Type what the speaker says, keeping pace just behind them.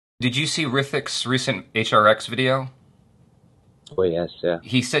Did you see Rithik's recent HRX video? Oh yes, yeah.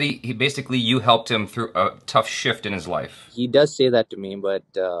 He said he basically you helped him through a tough shift in his life. He does say that to me, but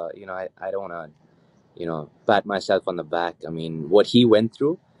I don't want to pat myself on the back. I mean, what he went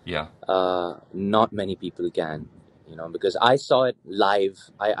through, Yeah. not many people can, because I saw it live.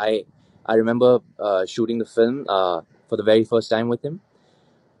 I remember shooting the film for the very first time with him,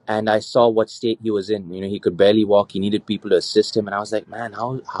 and I saw what state he was in. He could barely walk. He needed people to assist him, and I was like, man,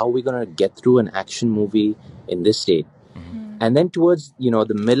 how are we gonna get through an action movie in this state? Hmm. And then towards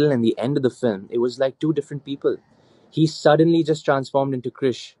the middle and the end of the film, it was like two different people. He suddenly just transformed into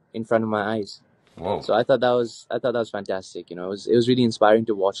Krish in front of my eyes. Whoa. So I thought that was fantastic. It was really inspiring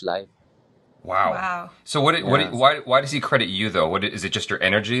to watch live. Wow. Wow. So Yeah. why does he credit you though? Is it just your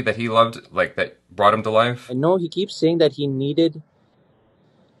energy that he loved, like that brought him to life? I know he keeps saying that he needed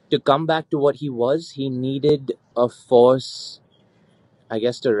to come back to what he was. He needed a force, I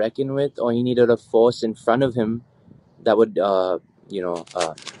guess, to reckon with, or he needed a force in front of him that would,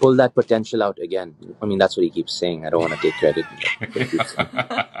 pull that potential out again. I mean, that's what he keeps saying. I don't want to take credit, but he keeps saying.